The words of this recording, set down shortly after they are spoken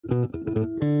Kia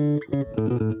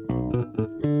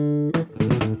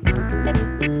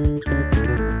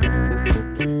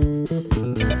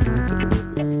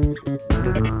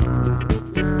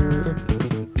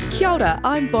ora,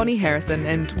 I'm Bonnie Harrison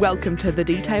and welcome to The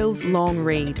Details Long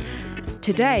Read.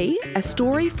 Today, a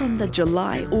story from the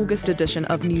July-August edition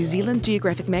of New Zealand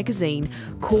Geographic magazine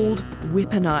called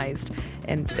Weaponised.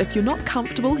 And if you're not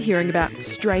comfortable hearing about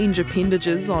strange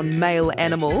appendages on male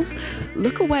animals,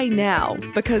 look away now,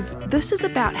 because this is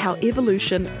about how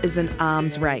evolution is an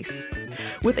arms race.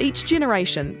 With each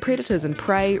generation, predators and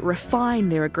prey refine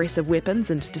their aggressive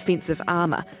weapons and defensive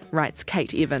armour, writes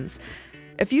Kate Evans.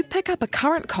 If you pick up a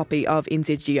current copy of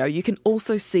NZGeo, you can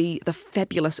also see the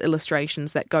fabulous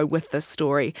illustrations that go with this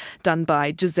story, done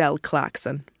by Giselle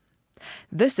Clarkson.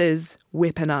 This is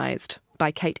Weaponised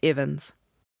by Kate Evans.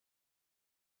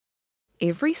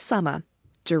 Every summer,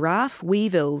 giraffe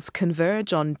weevils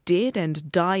converge on dead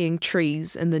and dying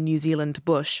trees in the New Zealand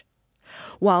bush.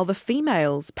 While the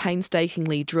females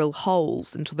painstakingly drill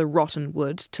holes into the rotten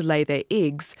wood to lay their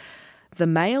eggs, the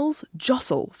males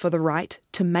jostle for the right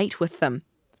to mate with them,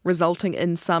 resulting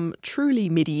in some truly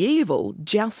medieval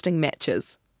jousting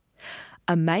matches.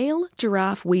 A male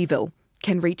giraffe weevil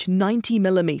can reach 90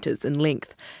 millimetres in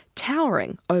length,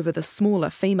 towering over the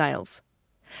smaller females.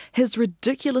 His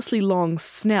ridiculously long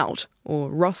snout,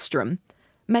 or rostrum,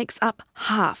 makes up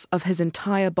half of his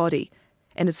entire body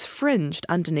and is fringed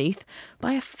underneath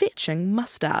by a fetching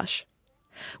moustache.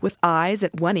 With eyes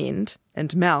at one end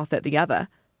and mouth at the other,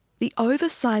 the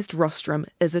oversized rostrum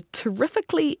is a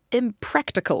terrifically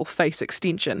impractical face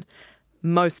extension,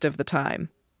 most of the time.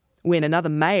 When another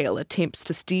male attempts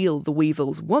to steal the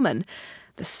weevil's woman,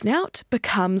 the snout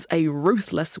becomes a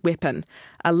ruthless weapon,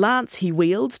 a lance he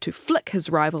wields to flick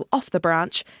his rival off the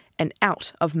branch and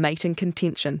out of mating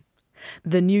contention.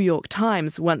 The New York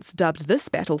Times once dubbed this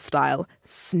battle style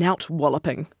snout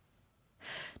walloping.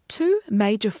 Two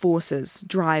major forces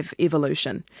drive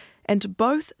evolution, and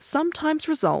both sometimes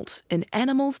result in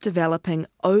animals developing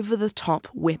over-the-top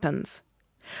weapons.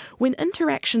 When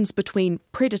interactions between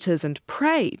predators and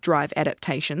prey drive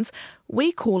adaptations,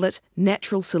 we call it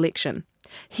natural selection.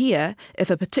 Here, if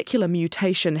a particular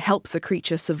mutation helps a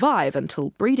creature survive until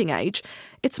breeding age,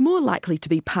 it's more likely to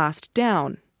be passed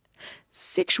down.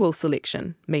 Sexual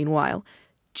selection, meanwhile,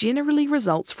 generally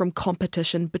results from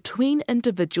competition between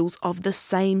individuals of the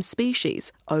same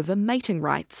species over mating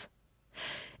rights.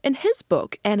 In his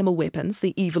book, Animal Weapons,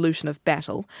 The Evolution of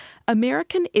Battle,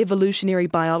 American evolutionary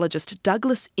biologist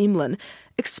Douglas Emlen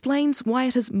explains why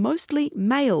it is mostly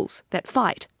males that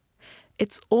fight.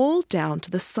 It's all down to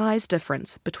the size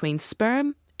difference between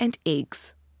sperm and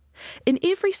eggs. In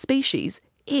every species,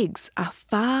 eggs are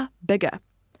far bigger.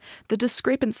 The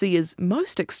discrepancy is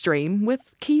most extreme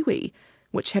with kiwi,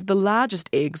 which have the largest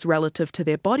eggs relative to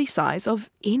their body size of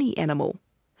any animal.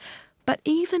 But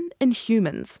even in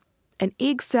humans, an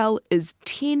egg cell is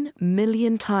 10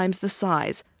 million times the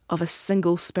size of a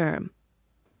single sperm.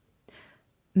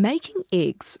 Making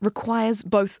eggs requires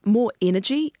both more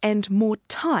energy and more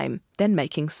time than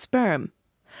making sperm.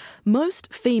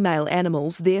 Most female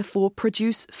animals therefore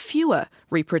produce fewer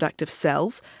reproductive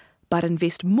cells, but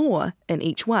invest more in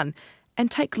each one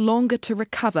and take longer to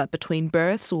recover between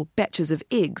births or batches of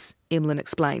eggs, Emlen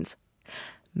explains.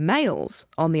 Males,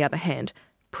 on the other hand,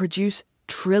 produce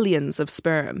trillions of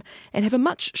sperm and have a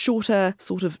much shorter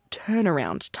sort of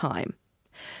turnaround time.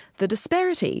 The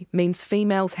disparity means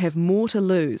females have more to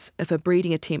lose if a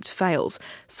breeding attempt fails,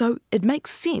 so it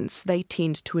makes sense they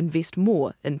tend to invest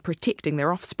more in protecting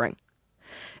their offspring.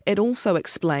 It also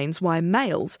explains why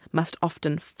males must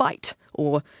often fight,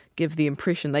 or give the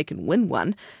impression they can win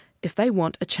one, if they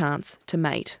want a chance to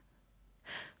mate.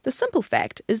 The simple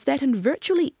fact is that in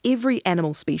virtually every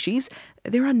animal species,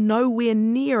 there are nowhere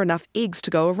near enough eggs to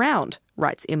go around,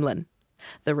 writes Emlen.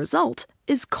 The result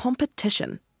is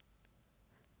competition.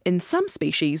 In some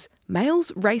species,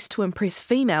 males race to impress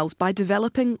females by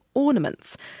developing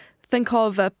ornaments. Think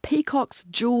of a peacock's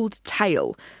jewelled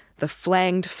tail, the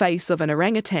flanged face of an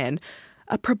orangutan,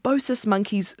 a proboscis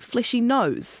monkey's fleshy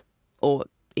nose, or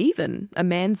even a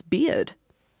man's beard.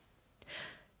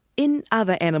 In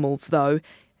other animals, though,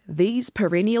 these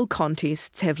perennial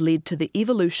contests have led to the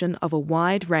evolution of a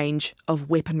wide range of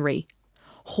weaponry: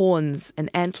 horns and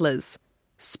antlers,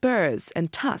 spurs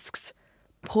and tusks,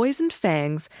 poisoned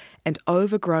fangs and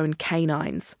overgrown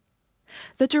canines.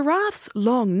 The giraffe's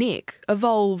long neck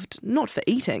evolved not for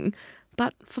eating,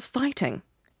 but for fighting.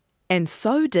 And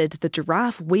so did the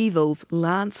giraffe weevil's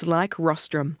lance-like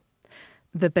rostrum.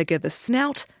 The bigger the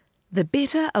snout, the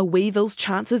better a weevil's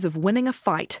chances of winning a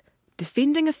fight,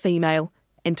 defending a female,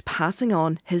 and passing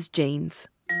on his genes.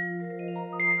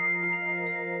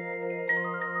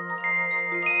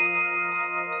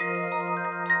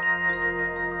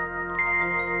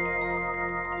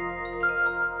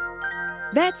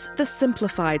 That's the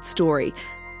simplified story,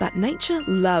 but nature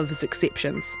loves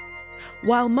exceptions.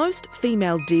 While most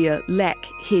female deer lack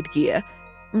headgear,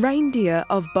 reindeer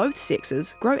of both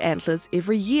sexes grow antlers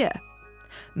every year.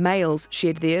 Males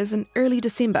shed theirs in early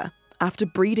December, after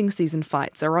breeding season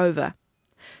fights are over.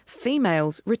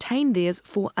 Females retain theirs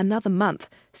for another month,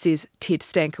 says Ted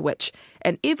Stankiewicz,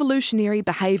 an evolutionary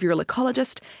behavioural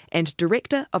ecologist and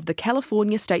director of the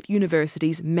California State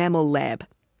University's Mammal Lab.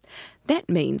 That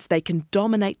means they can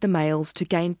dominate the males to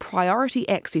gain priority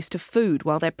access to food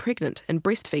while they're pregnant and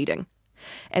breastfeeding,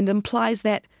 and implies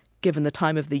that, given the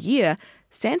time of the year,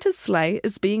 Santa's sleigh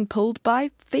is being pulled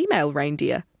by female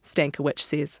reindeer, Stankiewicz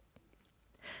says.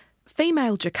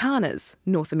 Female jacanas,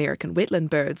 North American wetland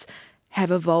birds, have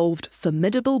evolved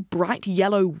formidable bright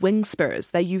yellow wing spurs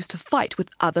they use to fight with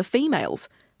other females.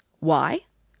 Why?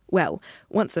 Well,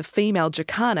 once a female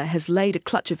jacana has laid a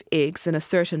clutch of eggs in a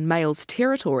certain male's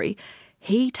territory,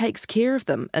 he takes care of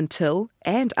them until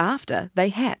and after they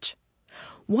hatch.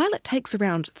 While it takes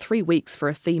around 3 weeks for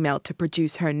a female to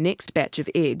produce her next batch of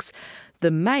eggs,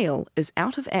 the male is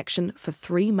out of action for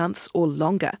 3 months or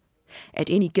longer. At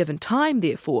any given time,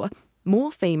 therefore,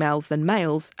 more females than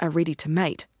males are ready to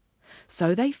mate.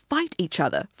 So they fight each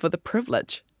other for the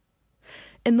privilege.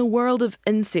 In the world of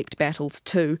insect battles,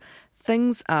 too,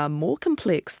 things are more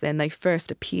complex than they first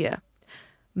appear.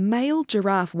 Male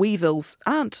giraffe weevils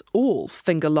aren't all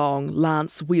finger-long,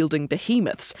 lance-wielding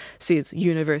behemoths, says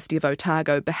University of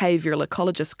Otago behavioural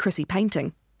ecologist Chrissy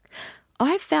Painting.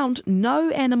 I've found no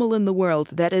animal in the world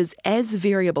that is as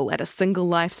variable at a single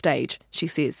life stage, she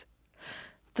says.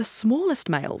 The smallest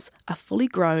males are fully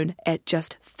grown at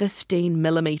just 15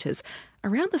 millimetres,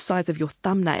 around the size of your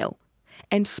thumbnail,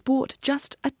 and sport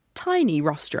just a tiny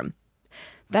rostrum.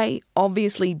 They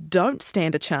obviously don't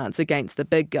stand a chance against the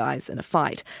big guys in a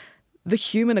fight. The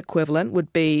human equivalent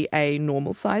would be a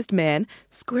normal-sized man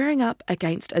squaring up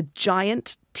against a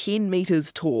giant 10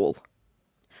 metres tall.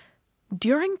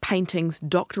 During Painting's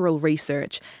doctoral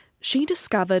research, she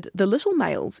discovered the little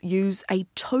males use a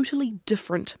totally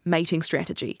different mating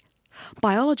strategy.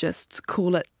 Biologists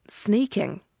call it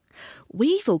sneaking.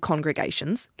 Weevil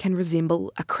congregations can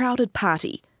resemble a crowded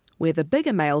party, where the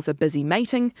bigger males are busy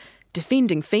mating,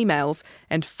 defending females,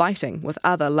 and fighting with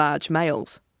other large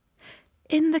males.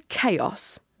 In the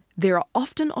chaos, there are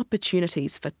often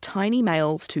opportunities for tiny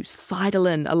males to sidle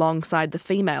in alongside the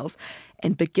females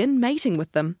and begin mating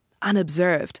with them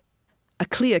unobserved. A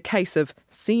clear case of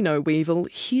see no weevil,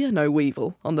 hear no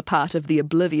weevil on the part of the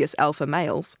oblivious alpha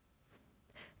males.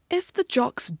 If the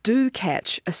jocks do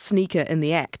catch a sneaker in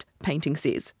the act, Painting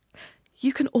says,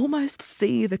 you can almost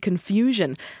see the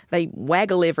confusion. They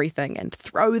waggle everything and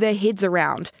throw their heads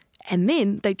around, and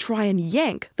then they try and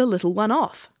yank the little one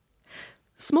off.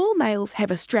 Small males have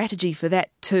a strategy for that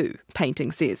too,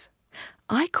 Painting says.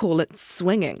 I call it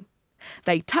swinging.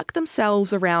 They tuck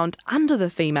themselves around under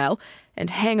the female and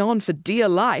hang on for dear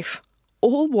life,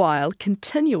 all while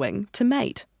continuing to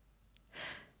mate.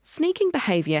 Sneaking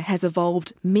behaviour has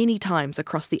evolved many times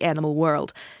across the animal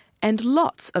world, and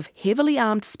lots of heavily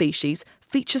armed species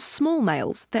feature small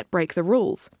males that break the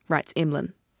rules, writes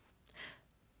Emlyn.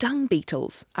 Dung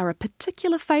beetles are a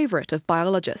particular favourite of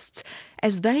biologists,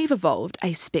 as they've evolved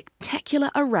a spectacular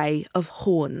array of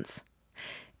horns.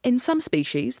 In some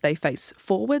species, they face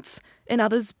forwards, in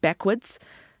others backwards.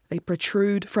 They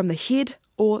protrude from the head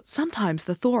or sometimes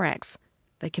the thorax.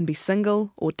 They can be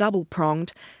single or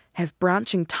double-pronged, have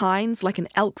branching tines like an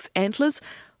elk's antlers,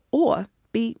 or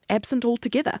be absent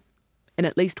altogether. In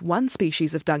at least one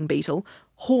species of dung beetle,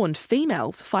 horned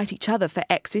females fight each other for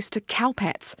access to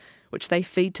cowpats, which they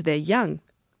feed to their young.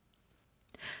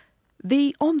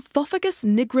 The Ornithophagus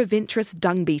nigroventris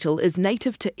dung beetle is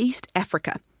native to East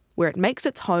Africa, where it makes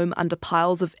its home under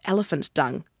piles of elephant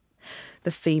dung.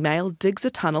 The female digs a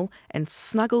tunnel and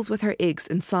snuggles with her eggs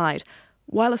inside,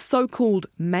 while a so-called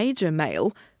major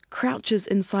male crouches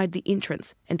inside the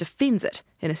entrance and defends it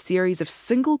in a series of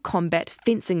single combat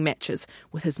fencing matches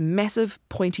with his massive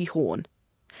pointy horn.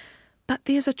 But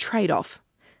there's a trade-off.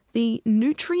 The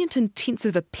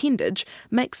nutrient-intensive appendage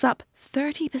makes up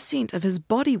 30% of his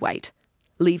body weight,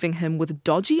 leaving him with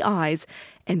dodgy eyes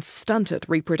and stunted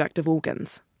reproductive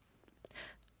organs.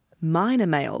 Minor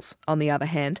males, on the other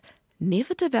hand,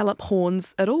 never develop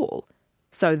horns at all,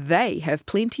 so they have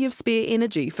plenty of spare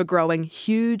energy for growing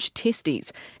huge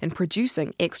testes and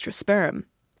producing extra sperm.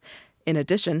 In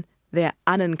addition, their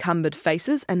unencumbered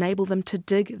faces enable them to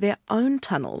dig their own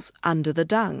tunnels under the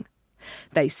dung.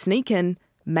 They sneak in,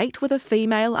 mate with a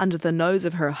female under the nose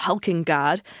of her hulking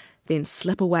guard, then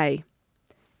slip away.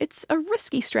 It's a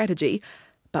risky strategy,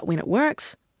 but when it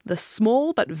works, The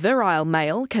small but virile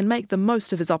male can make the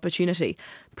most of his opportunity,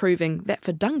 proving that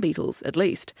for dung beetles at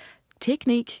least,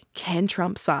 technique can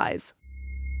trump size.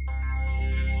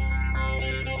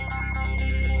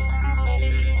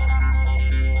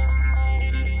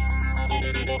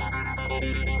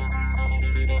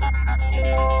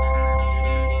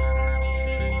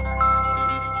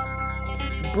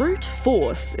 Brute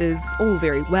force is all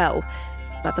very well,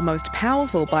 but the most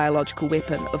powerful biological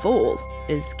weapon of all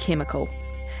is chemical.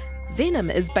 Venom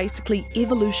is basically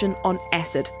evolution on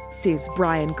acid, says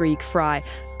Brian Greig-Fry,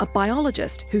 a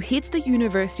biologist who heads the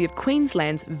University of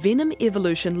Queensland's Venom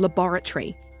Evolution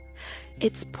Laboratory.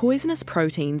 Its poisonous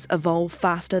proteins evolve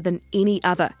faster than any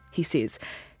other, he says,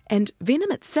 and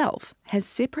venom itself has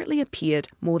separately appeared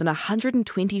more than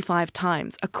 125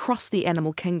 times across the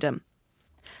animal kingdom.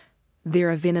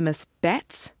 There are venomous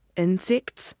bats,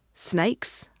 insects,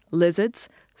 snakes, lizards,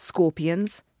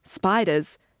 scorpions,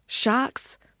 spiders,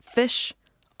 sharks, fish,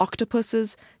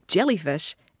 octopuses,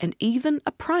 jellyfish, and even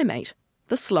a primate,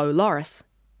 the slow loris.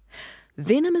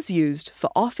 Venom is used for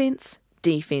offence,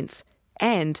 defence,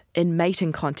 and in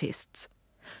mating contests.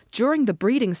 During the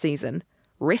breeding season,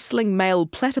 wrestling male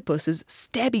platypuses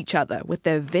stab each other with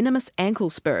their venomous ankle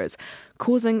spurs,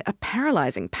 causing a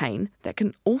paralysing pain that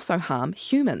can also harm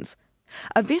humans.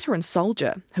 A veteran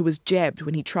soldier who was jabbed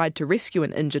when he tried to rescue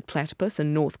an injured platypus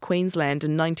in North Queensland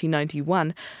in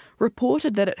 1991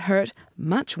 reported that it hurt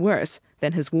much worse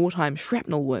than his wartime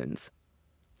shrapnel wounds.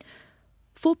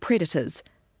 For predators,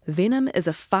 venom is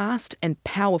a fast and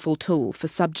powerful tool for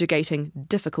subjugating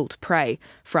difficult prey,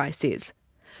 Fry says,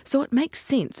 so it makes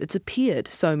sense it's appeared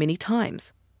so many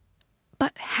times.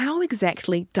 But how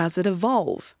exactly does it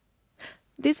evolve?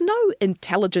 There's no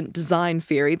intelligent design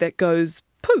theory that goes,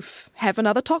 poof, have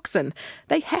another toxin.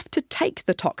 They have to take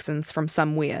the toxins from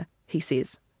somewhere, he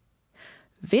says.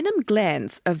 Venom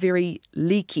glands are very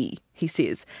leaky, he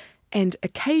says, and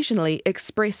occasionally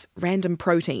express random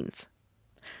proteins.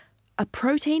 A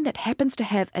protein that happens to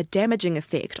have a damaging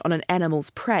effect on an animal's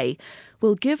prey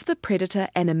will give the predator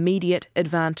an immediate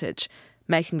advantage,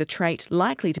 making the trait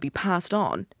likely to be passed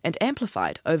on and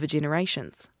amplified over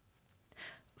generations.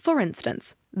 For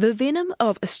instance, the venom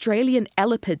of Australian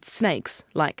elipid snakes,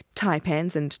 like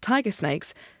taipans and tiger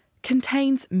snakes,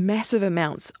 contains massive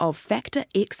amounts of factor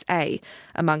XA,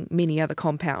 among many other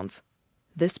compounds.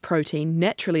 This protein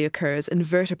naturally occurs in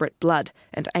vertebrate blood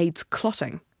and aids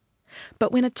clotting.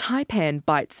 But when a taipan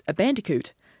bites a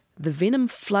bandicoot, the venom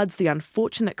floods the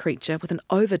unfortunate creature with an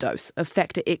overdose of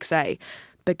factor XA,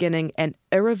 beginning an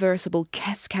irreversible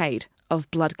cascade of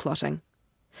blood clotting.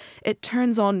 It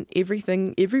turns on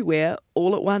everything, everywhere,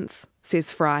 all at once,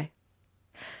 says Fry.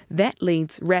 That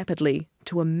leads rapidly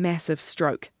to a massive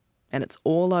stroke, and it's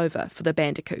all over for the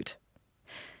bandicoot.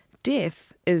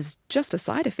 Death is just a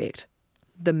side effect.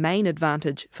 The main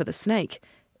advantage for the snake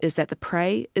is that the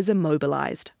prey is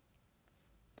immobilised.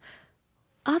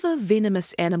 Other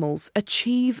venomous animals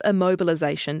achieve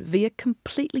immobilisation via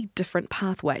completely different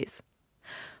pathways.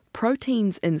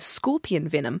 Proteins in scorpion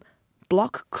venom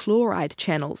block chloride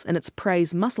channels in its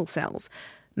prey's muscle cells,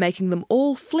 making them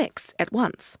all flex at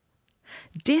once.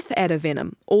 Death adder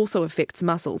venom also affects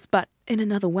muscles, but in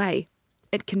another way.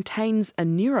 It contains a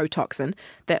neurotoxin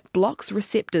that blocks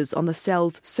receptors on the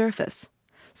cell's surface,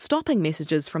 stopping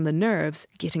messages from the nerves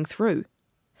getting through.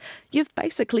 You've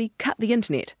basically cut the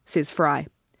internet, says Fry.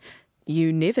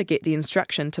 You never get the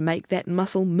instruction to make that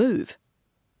muscle move.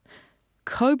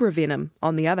 Cobra venom,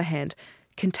 on the other hand,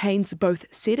 contains both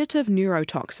sedative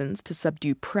neurotoxins to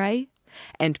subdue prey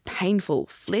and painful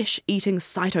flesh-eating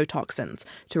cytotoxins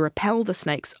to repel the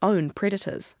snake's own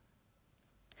predators.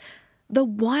 The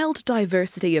wild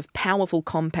diversity of powerful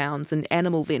compounds in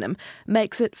animal venom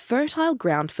makes it fertile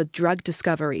ground for drug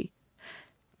discovery.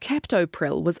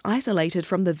 Captopril was isolated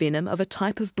from the venom of a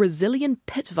type of Brazilian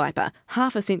pit viper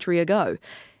half a century ago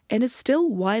and is still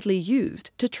widely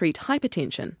used to treat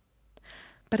hypertension.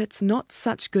 But it's not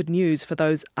such good news for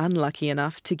those unlucky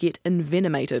enough to get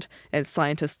envenomated, as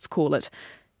scientists call it.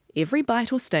 Every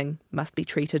bite or sting must be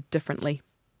treated differently.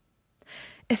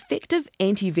 Effective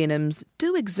antivenoms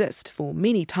do exist for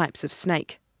many types of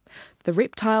snake. The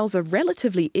reptiles are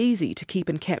relatively easy to keep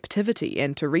in captivity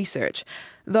and to research,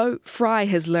 though Fry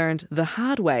has learned the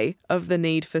hard way of the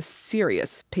need for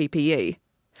serious PPE.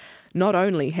 Not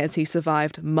only has he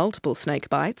survived multiple snake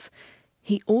bites,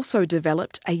 he also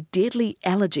developed a deadly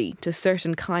allergy to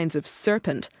certain kinds of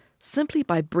serpent simply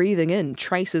by breathing in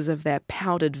traces of their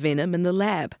powdered venom in the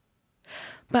lab.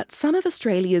 But some of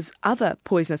Australia's other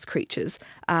poisonous creatures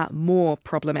are more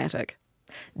problematic.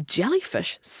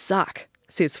 Jellyfish suck,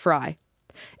 says Fry.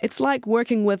 It's like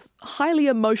working with highly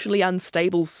emotionally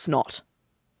unstable snot.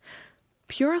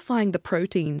 purifying the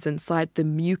proteins inside the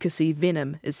mucousy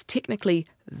venom is technically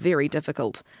very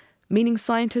difficult, meaning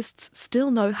scientists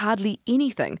still know hardly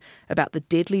anything about the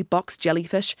deadly box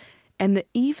jellyfish and the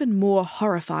even more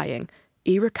horrifying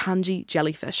irukandji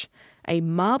jellyfish, a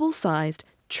marble-sized,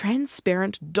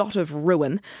 transparent dot of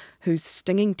ruin whose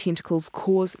stinging tentacles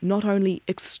cause not only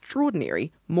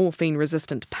extraordinary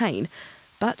morphine-resistant pain,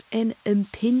 but an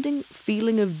impending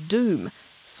feeling of doom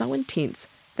so intense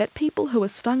that people who are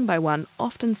stung by one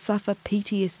often suffer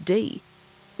PTSD.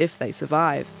 If they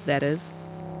survive, that is.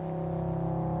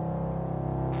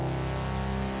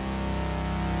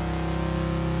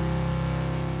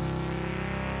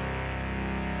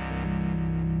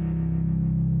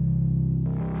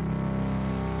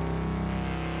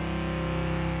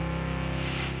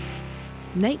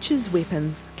 Nature's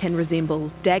weapons can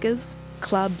resemble daggers,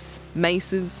 clubs,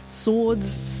 maces,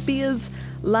 swords, spears,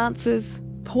 lances,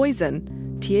 poison,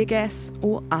 tear gas,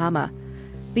 or armour.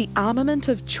 The armament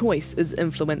of choice is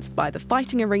influenced by the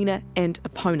fighting arena and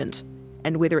opponent,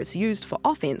 and whether it's used for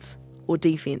offence or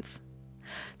defence.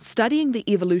 Studying the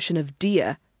evolution of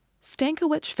deer,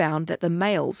 Stankiewicz found that the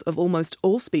males of almost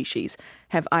all species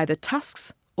have either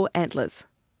tusks or antlers.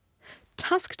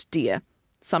 Tusked deer,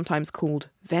 sometimes called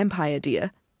vampire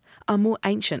deer, are more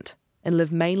ancient and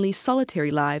live mainly solitary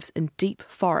lives in deep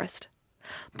forest.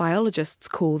 Biologists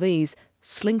call these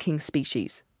slinking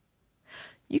species.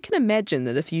 You can imagine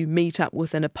that if you meet up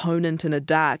with an opponent in a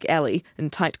dark alley in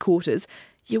tight quarters,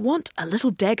 you want a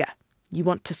little dagger. You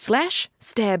want to slash,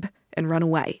 stab, and run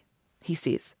away, he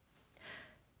says.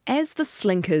 As the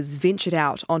slinkers ventured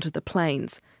out onto the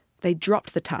plains, they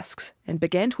dropped the tusks and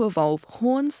began to evolve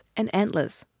horns and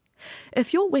antlers.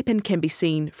 If your weapon can be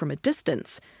seen from a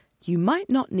distance, you might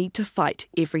not need to fight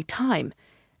every time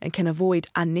and can avoid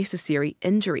unnecessary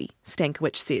injury,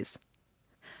 Stankiewicz says.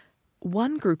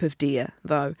 One group of deer,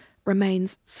 though,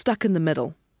 remains stuck in the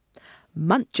middle.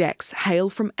 Muntjacs hail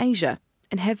from Asia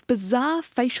and have bizarre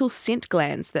facial scent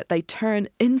glands that they turn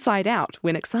inside out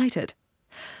when excited.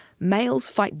 Males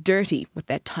fight dirty with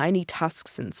their tiny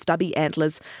tusks and stubby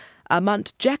antlers, a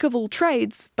munt jack of all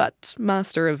trades but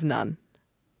master of none.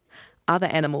 Other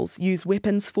animals use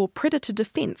weapons for predator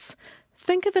defence.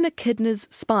 Think of an echidna's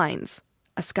spines,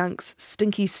 a skunk's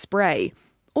stinky spray,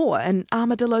 or an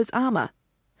armadillo's armour.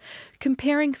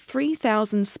 Comparing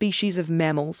 3,000 species of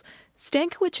mammals,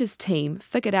 Stankiewicz's team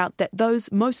figured out that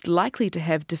those most likely to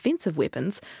have defensive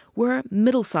weapons were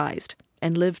middle-sized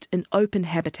and lived in open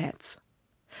habitats.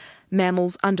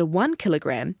 Mammals under 1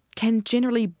 kilogram can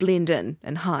generally blend in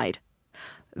and hide.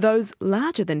 Those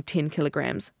larger than 10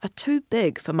 kilograms are too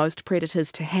big for most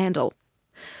predators to handle.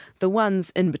 The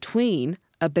ones in between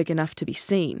are big enough to be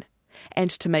seen and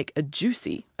to make a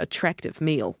juicy, attractive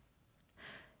meal.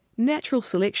 Natural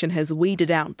selection has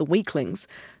weeded out the weaklings,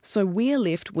 so we're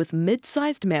left with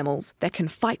mid-sized mammals that can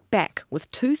fight back with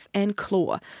tooth and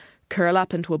claw, curl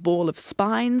up into a ball of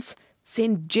spines,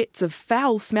 send jets of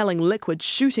foul-smelling liquid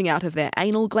shooting out of their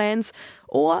anal glands,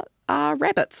 or are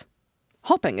rabbits.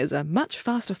 Hopping is a much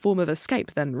faster form of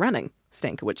escape than running,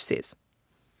 Stankiewicz says.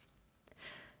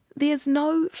 There's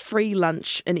no free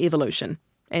lunch in evolution,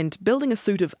 and building a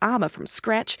suit of armour from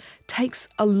scratch takes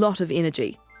a lot of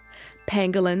energy.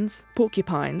 Pangolins,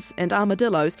 porcupines and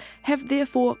armadillos have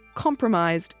therefore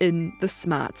compromised in the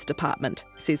smarts department,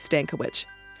 says Stankiewicz.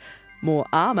 More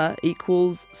armour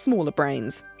equals smaller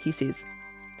brains, he says.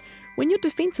 When your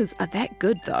defences are that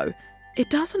good, though, it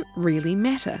doesn't really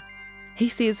matter. He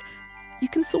says you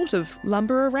can sort of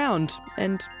lumber around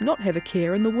and not have a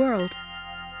care in the world.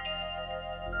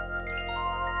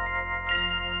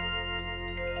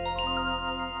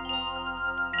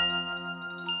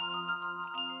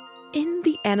 In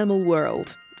the animal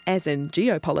world, as in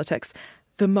geopolitics,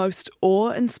 the most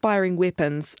awe-inspiring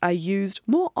weapons are used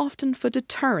more often for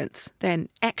deterrence than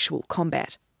actual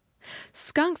combat.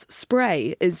 Skunk's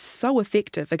spray is so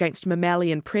effective against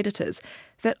mammalian predators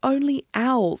that only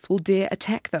owls will dare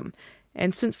attack them,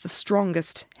 and since the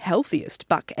strongest, healthiest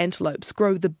buck antelopes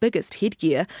grow the biggest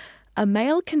headgear, a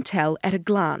male can tell at a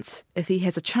glance if he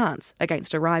has a chance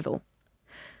against a rival.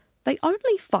 They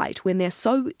only fight when they're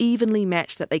so evenly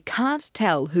matched that they can't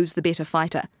tell who's the better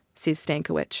fighter, says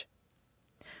Stankiewicz.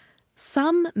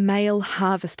 Some male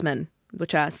harvestmen,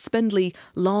 which are spindly,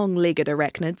 long-legged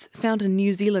arachnids found in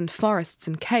New Zealand forests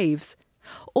and caves,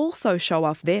 also show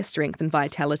off their strength and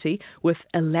vitality with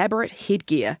elaborate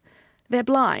headgear. They're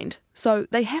blind, so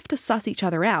they have to suss each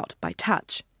other out by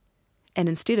touch. And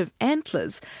instead of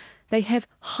antlers, they have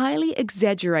highly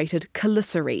exaggerated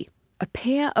chelicerae, a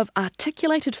pair of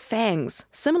articulated fangs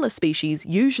similar species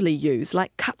usually use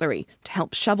like cutlery to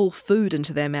help shovel food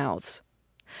into their mouths.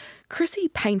 Chrissy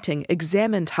Painting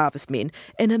examined harvestmen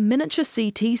in a miniature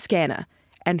CT scanner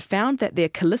and found that their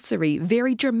chelicerae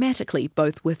vary dramatically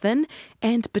both within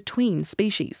and between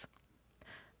species.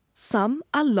 Some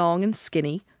are long and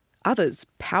skinny, others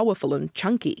powerful and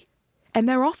chunky, and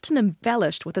they're often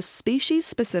embellished with a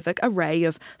species-specific array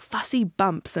of fussy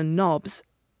bumps and knobs.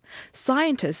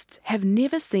 Scientists have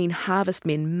never seen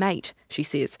harvestmen mate, she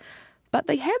says, but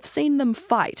they have seen them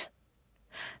fight.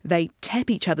 They tap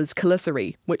each other's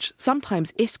chelicerae, which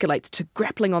sometimes escalates to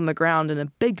grappling on the ground in a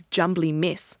big jumbly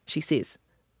mess, she says.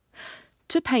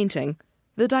 To Painting,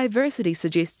 the diversity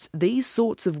suggests these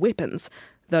sorts of weapons,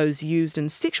 those used in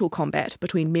sexual combat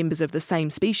between members of the same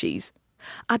species,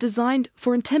 are designed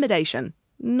for intimidation,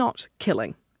 not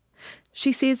killing.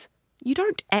 She says, you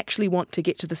don't actually want to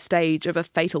get to the stage of a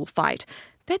fatal fight.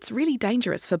 That's really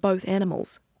dangerous for both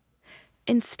animals.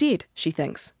 Instead, she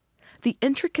thinks, the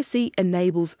intricacy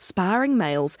enables sparring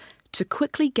males to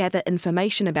quickly gather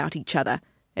information about each other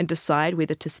and decide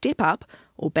whether to step up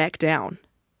or back down.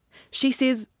 She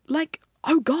says, like,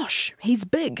 oh gosh, he's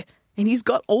big, and he's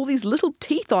got all these little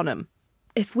teeth on him.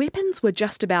 If weapons were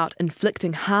just about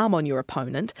inflicting harm on your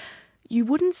opponent, you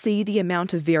wouldn't see the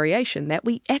amount of variation that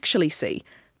we actually see,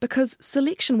 because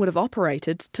selection would have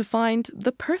operated to find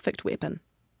the perfect weapon.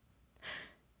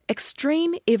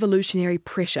 Extreme evolutionary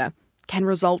pressure can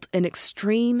result in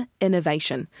extreme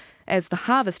innovation, as the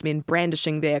harvestmen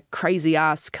brandishing their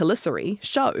crazy-ass chelicerae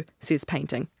show, says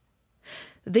Painting.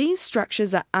 These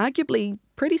structures are arguably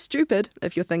pretty stupid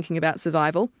if you're thinking about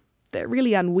survival. They're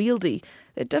really unwieldy,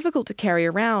 they're difficult to carry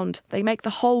around, they make the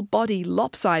whole body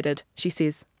lopsided, she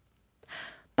says.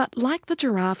 But like the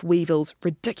giraffe weevil's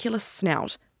ridiculous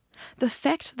snout, the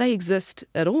fact they exist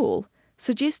at all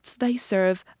suggests they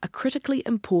serve a critically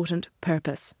important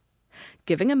purpose,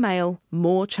 giving a male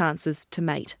more chances to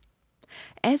mate.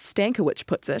 As Stankiewicz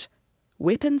puts it,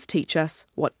 weapons teach us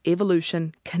what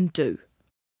evolution can do.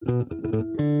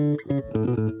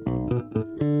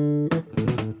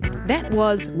 That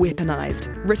was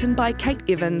Weaponised, written by Kate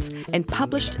Evans and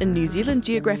published in New Zealand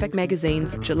Geographic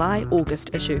Magazine's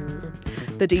July-August issue.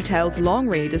 The Details long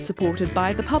read is supported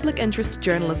by the Public Interest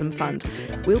Journalism Fund.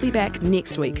 We'll be back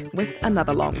next week with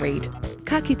another long read.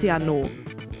 Ka kite anō.